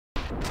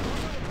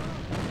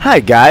Hi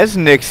guys,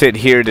 NiXiT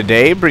here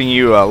today, bringing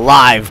you a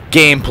live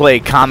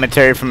gameplay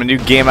commentary from a new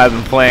game I've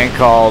been playing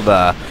called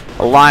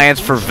Alliance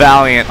for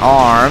Valiant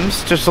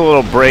Arms. Just a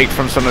little break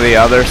from some of the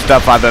other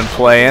stuff I've been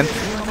playing.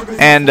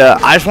 And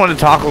I just wanted to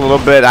talk a little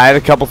bit. I had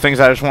a couple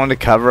things I just wanted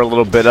to cover a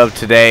little bit of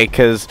today,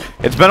 because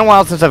it's been a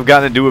while since I've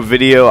gotten to do a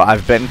video.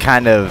 I've been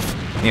kind of,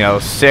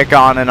 sick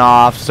on and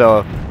off,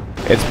 so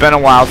it's been a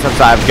while since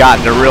I've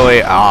gotten to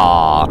really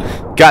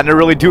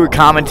do a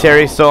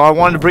commentary, so I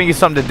wanted to bring you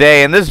something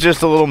today, and this is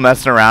just a little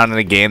messing around in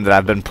a game that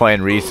I've been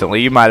playing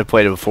recently. You might have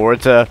played it before.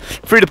 It's a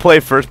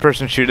free-to-play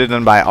first-person shooter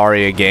done by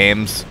Aria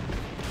Games,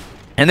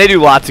 and they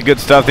do lots of good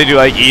stuff. They do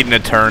like Eden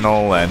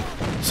Eternal and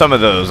some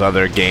of those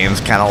other games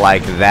kind of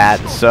like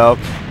that, so...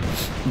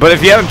 But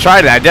if you haven't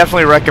tried it, I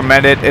definitely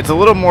recommend it. It's a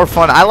little more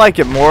fun. I like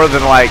it more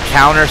than like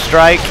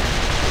Counter-Strike.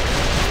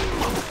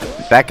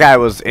 That guy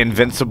was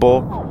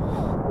invincible.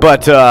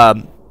 But,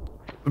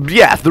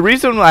 yeah, the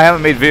reason I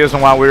haven't made videos in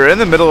a while, we were in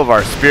the middle of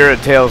our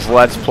Spirit Tales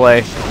Let's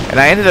Play, and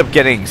I ended up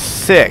getting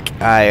sick.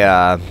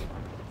 I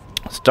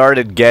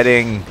started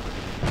getting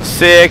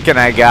sick, and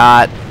I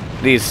got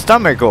these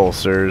stomach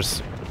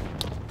ulcers.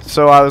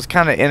 So I was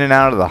kind of in and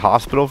out of the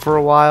hospital for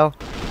a while,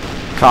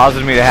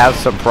 causing me to have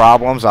some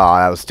problems. Oh,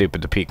 that was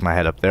stupid to peek my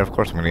head up there. Of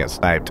course I'm going to get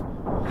sniped.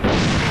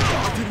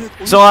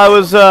 So I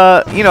was,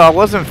 I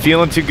wasn't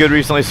feeling too good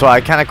recently, so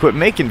I kind of quit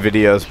making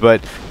videos,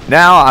 but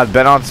now I've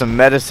been on some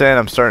medicine,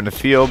 I'm starting to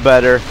feel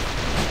better,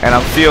 and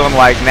I'm feeling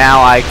like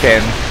now I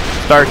can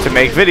start to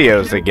make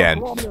videos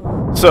again.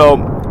 So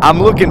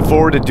I'm looking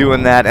forward to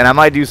doing that, and I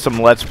might do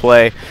some Let's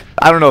Play.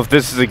 I don't know if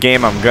this is a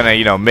game I'm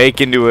going to, make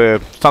into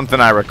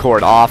something I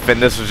record often.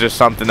 This was just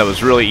something that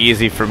was really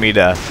easy for me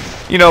to,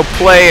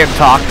 play and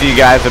talk to you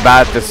guys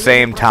about at the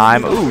same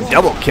time. Ooh,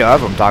 double kill,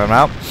 that's what I'm talking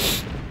about.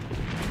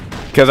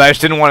 Because I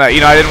just didn't want to,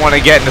 I didn't want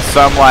to get into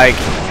some, like,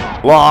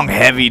 long,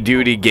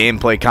 heavy-duty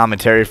gameplay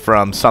commentary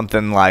from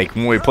something like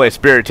when we play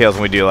Spirit Tales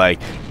and we do, like,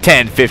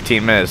 10,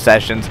 15-minute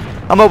sessions.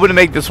 I'm hoping to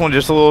make this one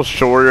just a little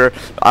shorter.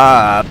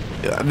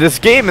 This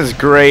game is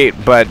great,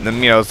 but,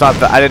 it's not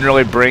that I didn't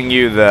really bring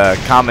you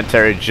the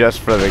commentary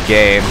just for the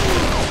game.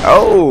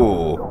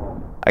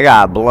 Oh! I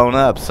got blown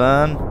up,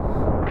 son.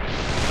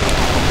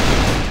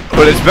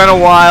 But it's been a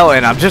while,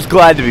 and I'm just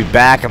glad to be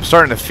back. I'm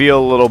starting to feel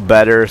a little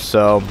better,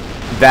 so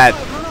that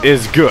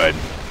is good.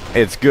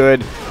 It's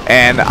good.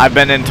 And I've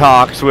been in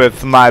talks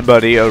with my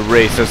buddy, a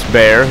racist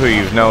bear, who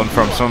you've known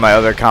from some of my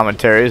other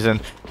commentaries,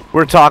 and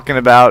we're talking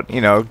about,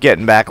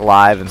 getting back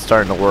live and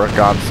starting to work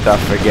on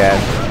stuff again.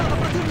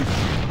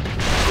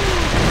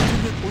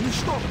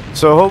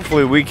 So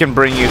hopefully we can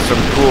bring you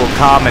some cool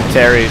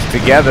commentaries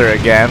together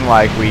again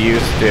like we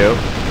used to.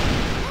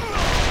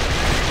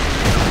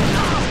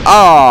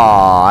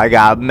 Oh, I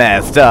got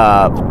messed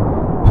up.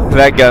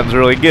 That gun's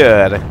really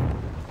good.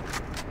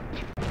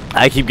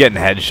 I keep getting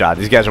headshots.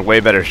 These guys are way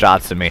better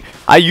shots than me.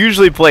 I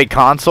usually play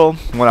console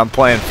when I'm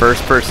playing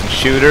first-person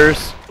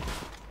shooters.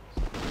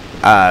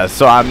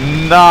 So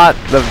I'm not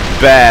the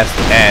best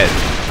at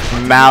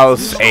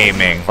mouse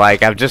aiming.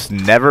 Like, I've just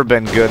never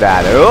been good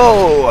at it.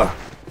 Oh!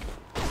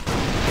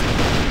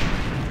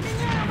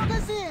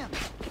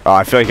 Oh,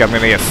 I feel like I'm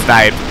gonna get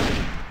sniped.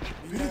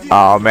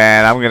 Oh,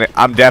 man,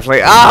 I'm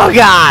definitely... Oh,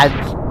 God!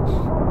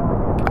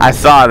 I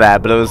saw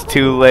that, but it was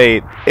too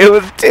late. It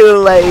was too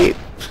late!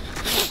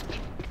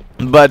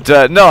 But,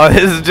 no,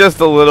 this is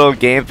just a little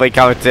gameplay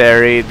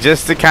commentary,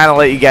 just to kind of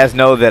let you guys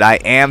know that I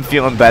am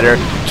feeling better,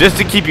 just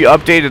to keep you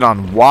updated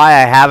on why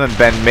I haven't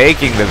been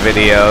making the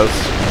videos,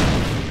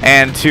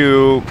 and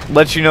to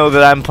let you know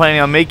that I'm planning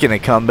on making a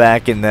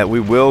comeback, and that we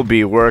will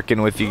be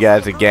working with you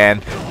guys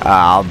again.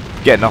 I'm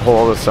getting a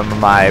hold of some of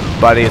my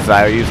buddies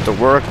that I used to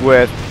work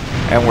with,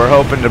 and we're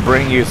hoping to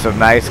bring you some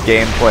nice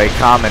gameplay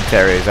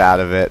commentaries out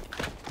of it.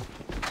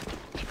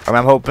 And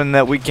I'm hoping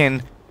that we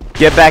can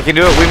get back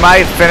into it. We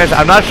might finish.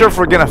 I'm not sure if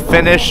we're gonna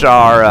finish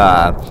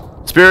our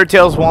Spirit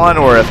Tales 1,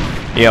 or if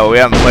we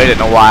haven't played it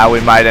in a while,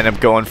 we might end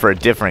up going for a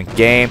different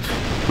game.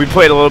 We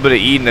played a little bit of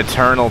Eden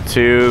Eternal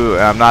too.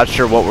 I'm not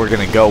sure what we're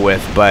gonna go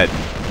with, but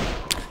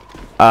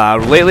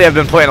lately I've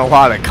been playing a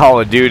lot of Call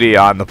of Duty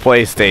on the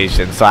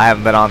PlayStation, so I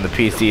haven't been on the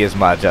PC as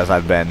much, as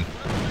I've been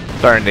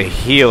starting to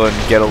heal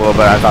and get a little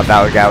bit. I thought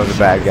that guy was a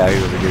bad guy.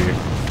 He was a good guy.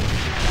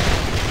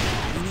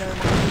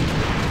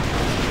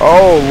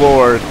 Oh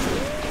Lord.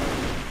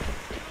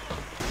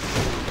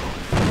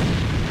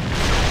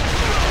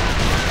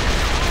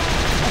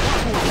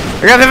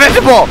 I got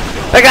invincible!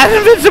 I got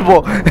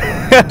invincible!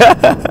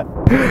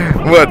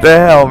 What the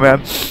hell,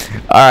 man?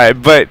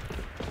 Alright, but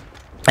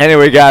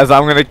anyway, guys,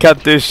 I'm going to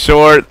cut this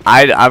short.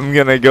 I'm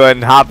going to go ahead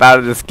and hop out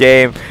of this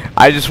game.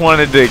 I just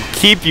wanted to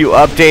keep you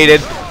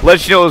updated,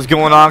 let you know what's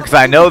going on, because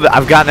I know that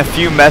I've gotten a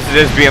few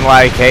messages being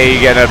like, hey,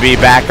 you going to be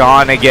back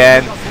on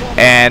again?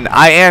 And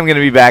I am going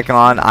to be back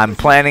on. I'm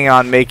planning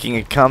on making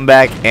a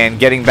comeback and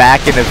getting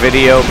back into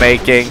video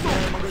making.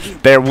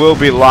 There will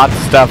be lots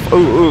of stuff.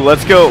 Ooh,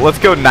 let's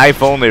go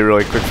knife only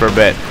really quick for a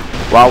bit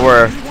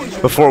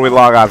before we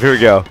log off. Here we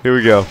go.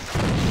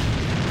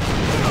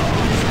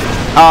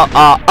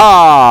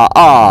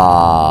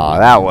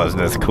 That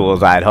wasn't as cool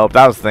as I'd hoped.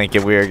 I was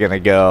thinking we were gonna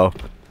go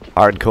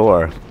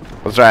hardcore.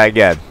 Let's try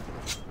again.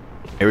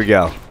 Here we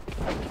go.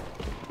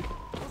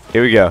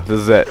 Here we go. This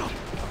is it.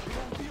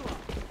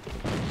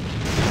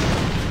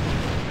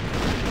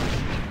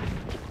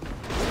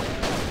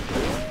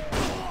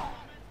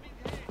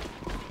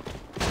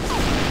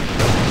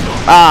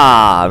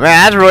 Ah, man,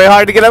 that's really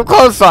hard to get up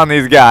close on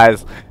these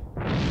guys.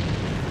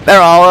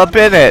 They're all up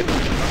in it.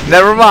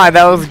 Never mind,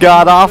 that was a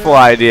god-awful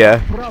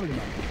idea.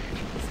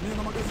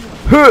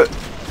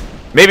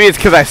 Maybe it's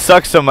because I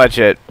suck so much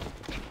at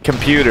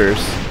computers.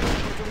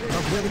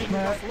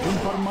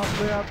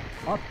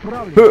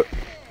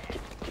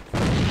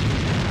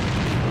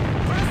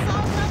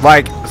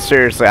 Like,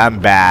 seriously, I'm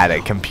bad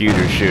at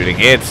computer shooting.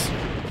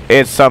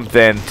 It's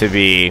something to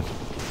be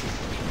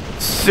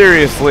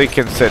seriously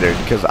considered,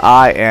 because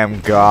I am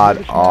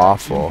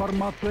god-awful.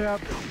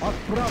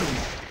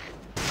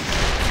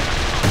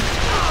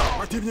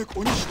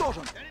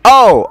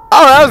 Oh,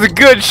 that was a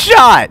good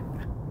shot.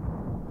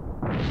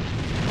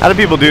 How do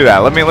people do that?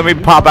 Let me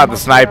pop out the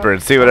sniper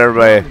and see what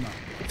why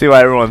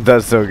everyone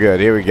does so good.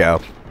 Here we go.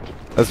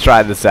 Let's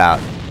try this out.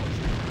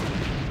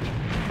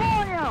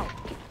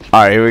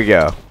 All right, here we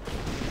go.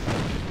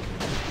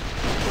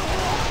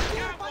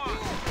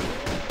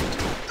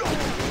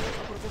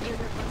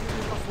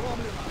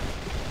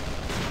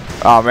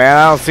 Oh man,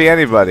 I don't see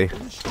anybody.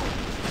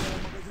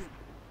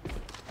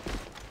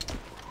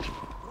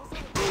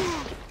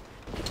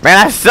 Man,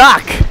 I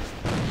suck!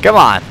 Come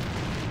on.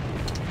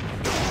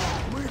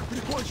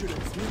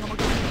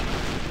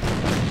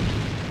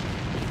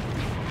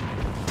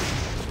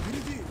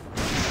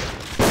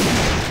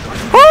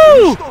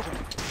 Woo!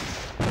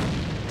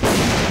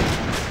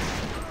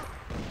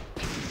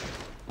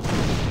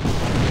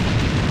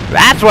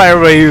 That's why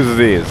everybody uses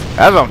these.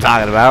 That's what I'm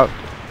talking about.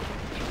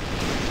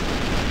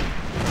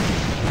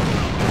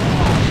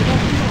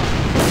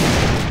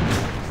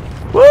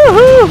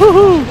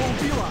 Woohoo!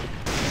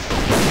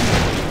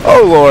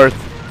 Oh Lord!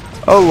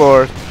 Oh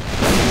Lord!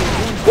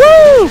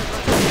 Woo!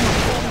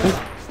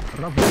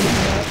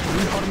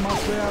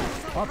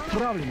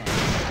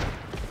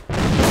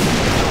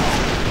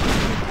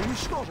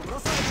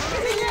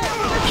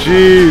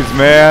 Jeez,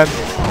 man!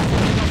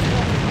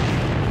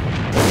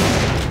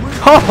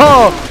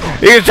 Oh!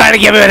 He was trying to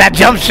get me with that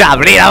jump shot,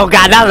 but he don't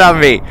got nothing on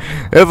me.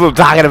 That's what I'm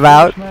talking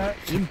about.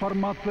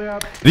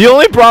 The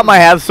only problem I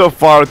have so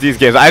far with these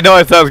games, I know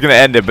I thought I was going to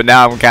end it, but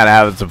now I'm kind of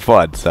having some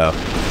fun, so.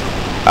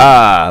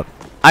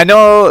 I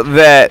know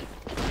that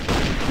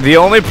the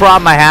only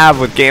problem I have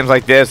with games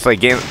like this,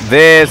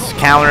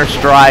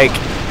 Counter-Strike,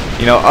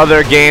 you know,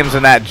 other games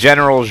in that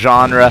general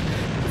genre,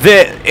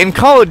 that in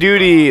Call of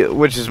Duty,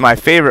 which is my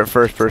favorite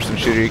first-person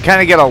shooter, you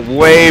kind of get a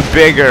way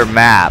bigger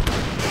map.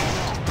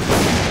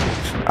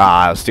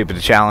 I was stupid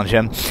to challenge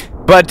him.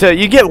 But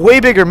you get way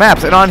bigger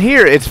maps, and on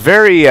here it's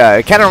very,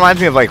 it kind of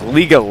reminds me of like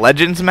League of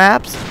Legends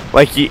maps.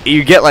 Like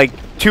you get like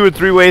 2 or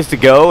 3 ways to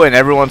go, and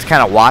everyone's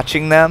kind of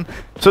watching them.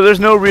 So there's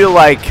no real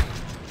like,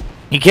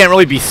 you can't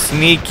really be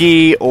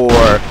sneaky, or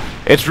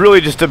it's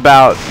really just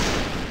about,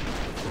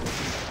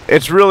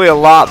 it's really a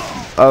lot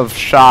of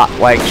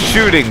like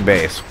shooting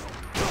base.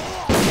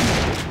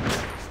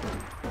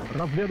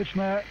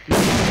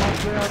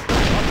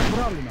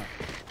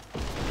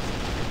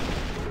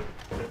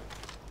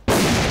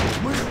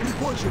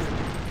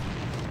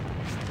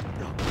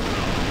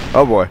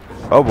 Oh boy,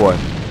 oh boy,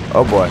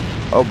 oh boy,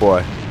 oh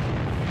boy.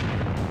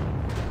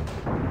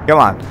 Come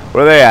on,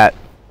 where are they at?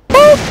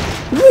 Boop!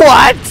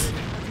 What?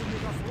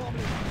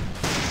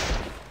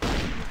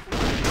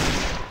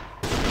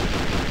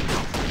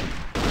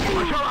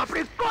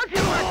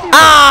 Oh,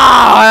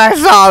 I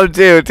saw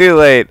him too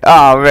late.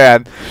 Oh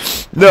man.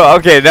 No,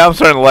 okay, now I'm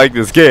starting to like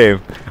this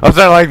game. I'm starting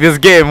to like this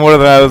game more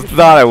than I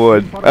thought I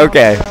would.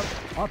 Okay.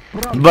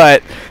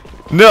 But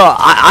no,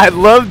 I'd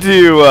love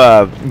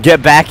to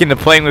get back into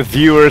playing with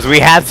viewers. We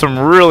had some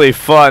really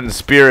fun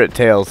Spirit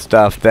Tales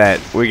stuff that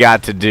we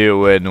got to do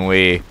when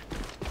we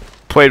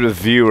played with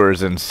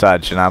viewers and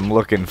such, and I'm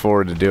looking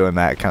forward to doing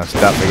that kind of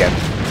stuff again.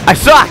 I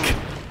suck!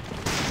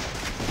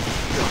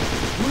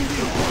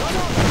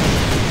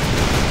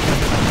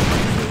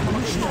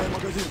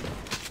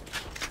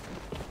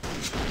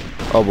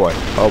 Oh boy,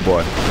 oh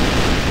boy,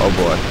 oh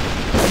boy.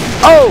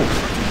 Oh!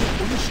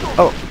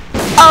 Oh!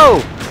 Oh!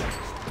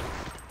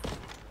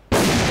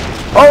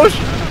 Oh,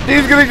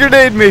 he's gonna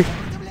grenade me!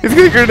 He's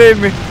gonna grenade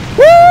me!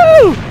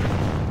 Woo!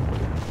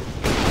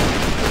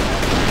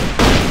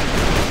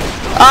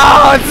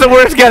 Oh, it's the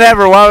worst gun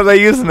ever! Why was I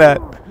using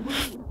that?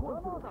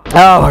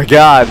 Oh my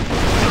god.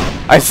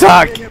 I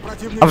suck!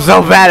 I'm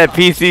so bad at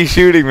PC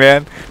shooting,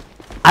 man.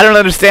 I don't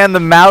understand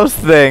the mouse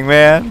thing,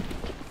 man.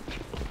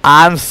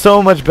 I'm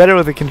so much better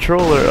with a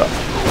controller.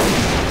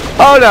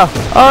 Oh no!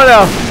 Oh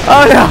no!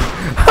 Oh no!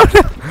 Oh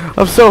no!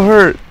 I'm so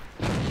hurt.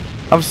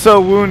 I'm so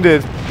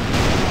wounded.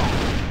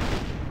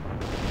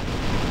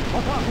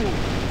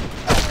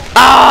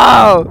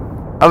 Oh!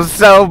 I'm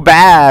so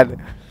bad.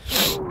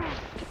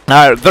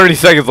 Alright, 30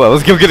 seconds left.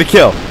 Let's go get a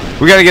kill.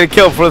 We gotta get a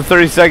kill before the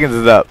 30 seconds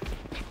is up.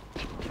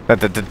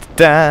 Let's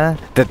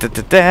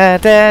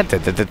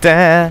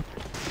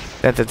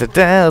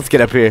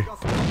get up here.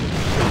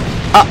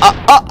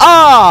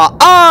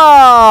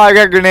 I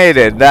got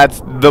grenaded.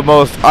 That's the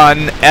most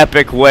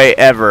unepic way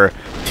ever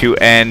to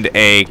end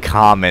a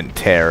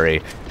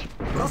commentary.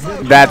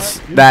 That's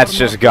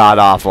just god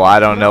awful. I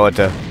don't know what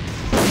to.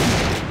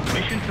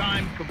 Mission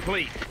time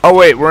complete. Oh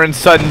wait, we're in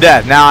sudden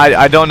death. Now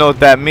I don't know what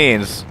that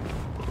means.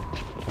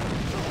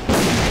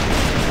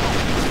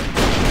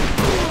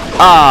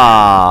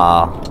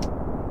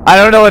 I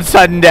don't know what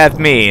sudden death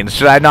means.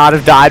 Should I not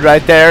have died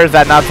right there? Is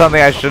that not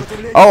something I should?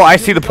 Oh, I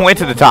see the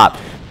point at the top.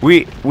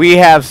 We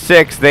have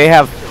 6. They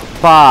have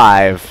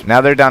 5.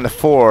 Now they're down to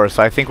 4.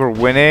 So I think we're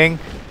winning.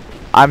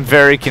 I'm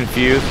very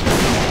confused.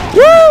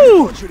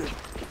 Woo!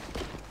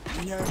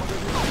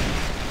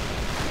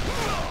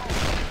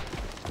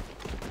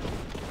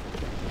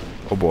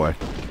 Oh boy.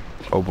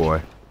 Oh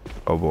boy.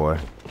 Oh boy.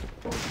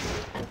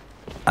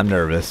 I'm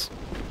nervous.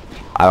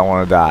 I don't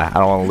want to die. I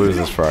don't want to lose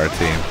this for our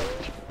team.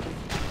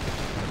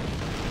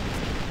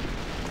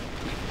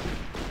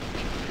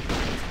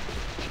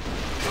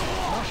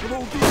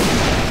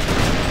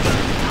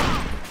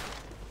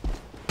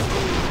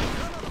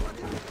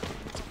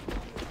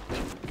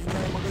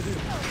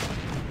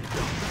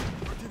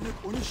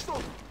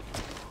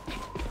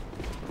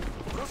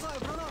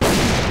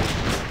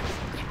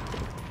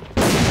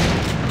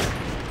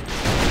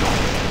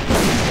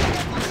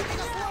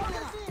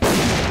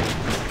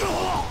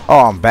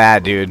 Oh, I'm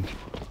bad, dude.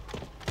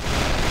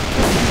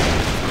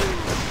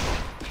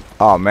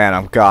 Oh man,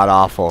 I'm god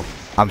awful.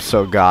 I'm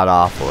so god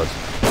awful.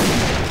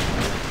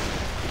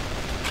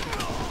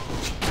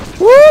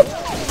 Whoop!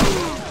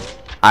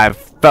 I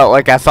felt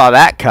like I saw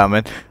that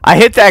coming. I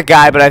hit that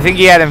guy, but I think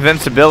he had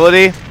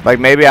invincibility. Like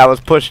maybe I was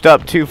pushed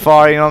up too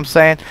far, you know what I'm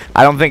saying?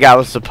 I don't think I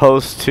was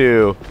supposed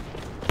to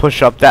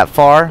push up that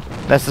far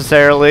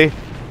necessarily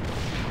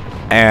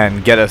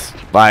and get us,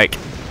 like,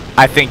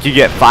 I think you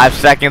get 5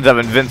 seconds of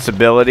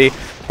invincibility,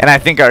 and I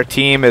think our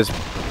team is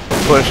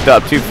pushed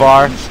up too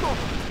far.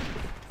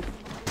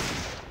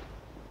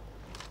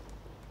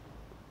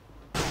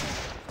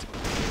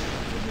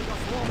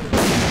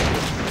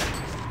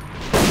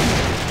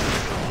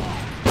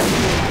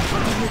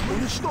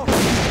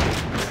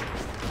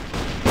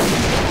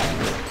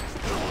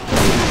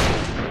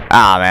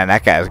 Ah, man,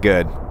 that guy's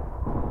good.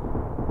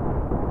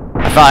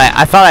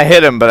 I thought I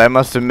hit him, but I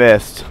must have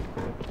missed.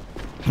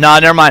 No,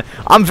 never mind.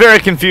 I'm very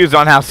confused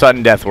on how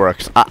sudden death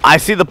works. I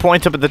see the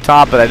point up at the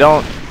top, but I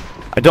don't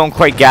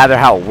quite gather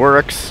how it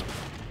works.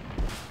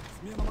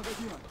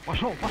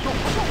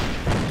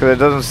 Because it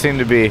doesn't seem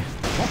to be.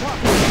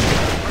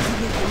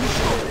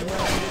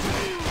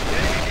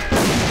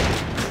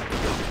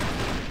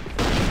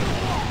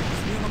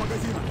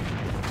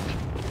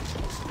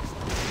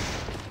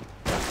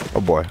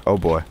 Oh boy, oh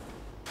boy.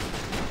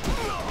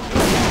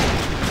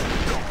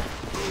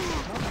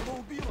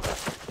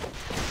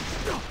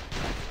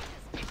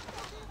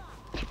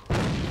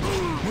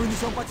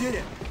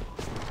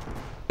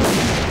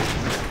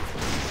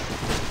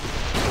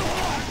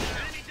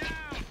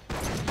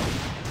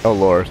 Oh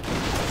lord.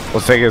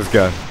 Let's take his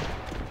gun.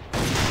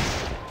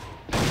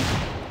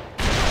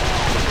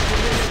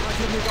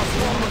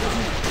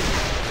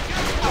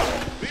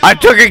 I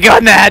took a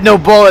gun that had no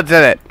bullets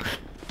in it.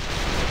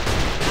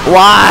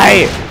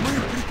 Why?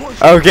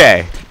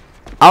 Okay.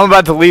 I'm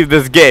about to leave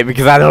this game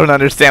because I don't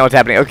understand what's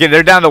happening. Okay,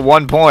 they're down to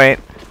 1 point.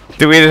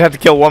 Do we just have to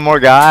kill one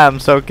more guy? I'm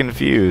so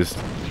confused.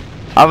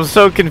 I'm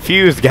so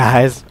confused,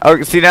 guys.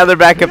 Oh, see, now they're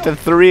back up to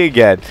 3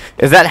 again.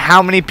 Is that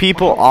how many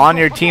people on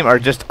your team are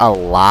just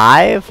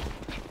alive?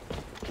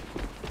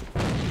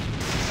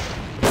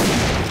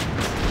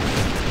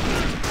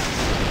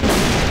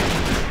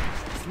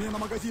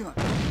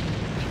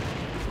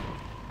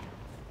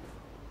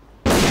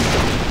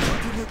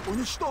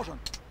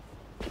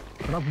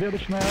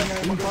 Разведочная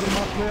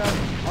информация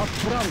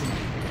отправлена.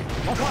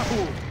 В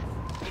атаку!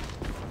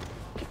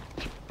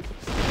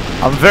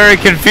 I'm very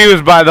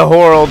confused by the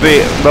whole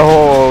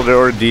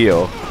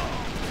ordeal.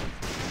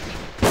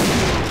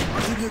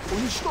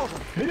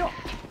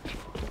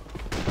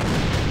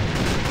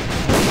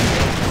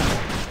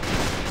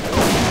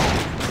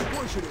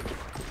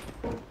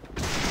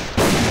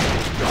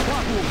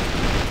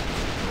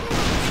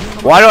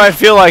 Why do I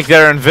feel like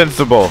they're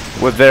invincible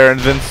with their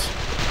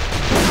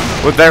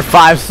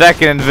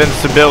 5-second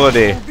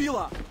invincibility?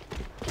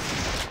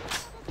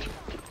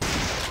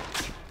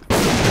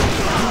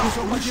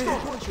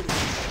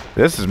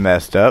 This is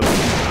messed up.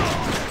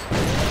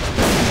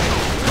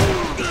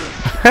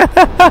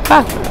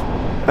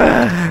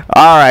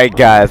 Alright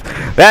guys,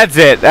 that's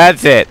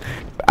it.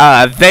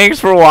 Thanks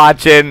for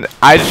watching.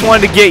 I just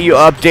wanted to get you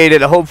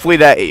updated. Hopefully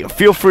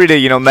feel free to,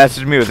 you know,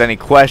 message me with any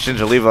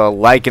questions or leave a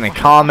like and a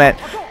comment.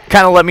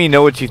 Kind of let me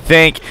know what you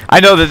think.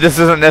 I know that this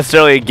isn't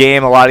necessarily a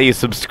game a lot of you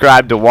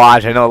subscribe to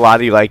watch. I know a lot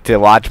of you like to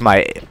watch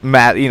my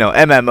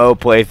MMO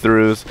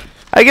playthroughs.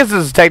 I guess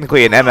this is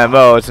technically an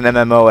MMO. It's an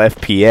MMO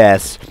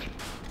FPS.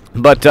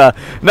 But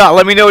no,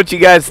 let me know what you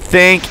guys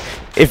think.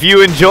 if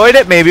you enjoyed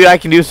it, maybe I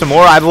can do some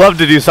more. I'd love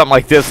to do something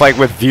like this, like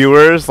with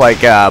viewers, like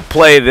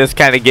play this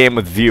kind of game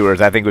with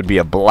viewers. I think would be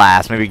a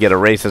blast. Maybe get a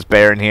racist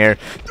bear in here,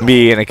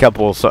 me and a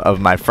couple of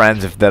my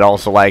friends if that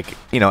also like,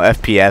 you know,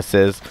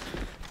 FPSs.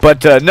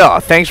 But no,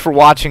 thanks for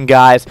watching,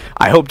 guys.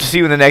 I hope to see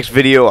you in the next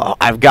video.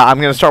 I'm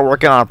gonna start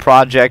working on a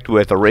project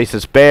with a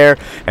racist bear,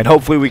 and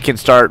hopefully we can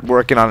start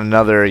working on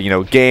another, you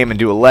know, game and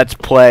do a let's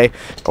play,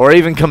 or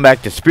even come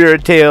back to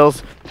Spirit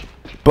Tales.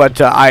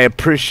 But I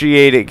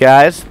appreciate it,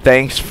 guys.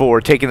 Thanks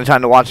for taking the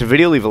time to watch the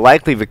video. Leave a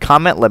like, leave a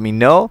comment, let me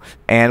know,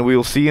 and we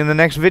will see you in the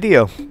next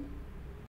video.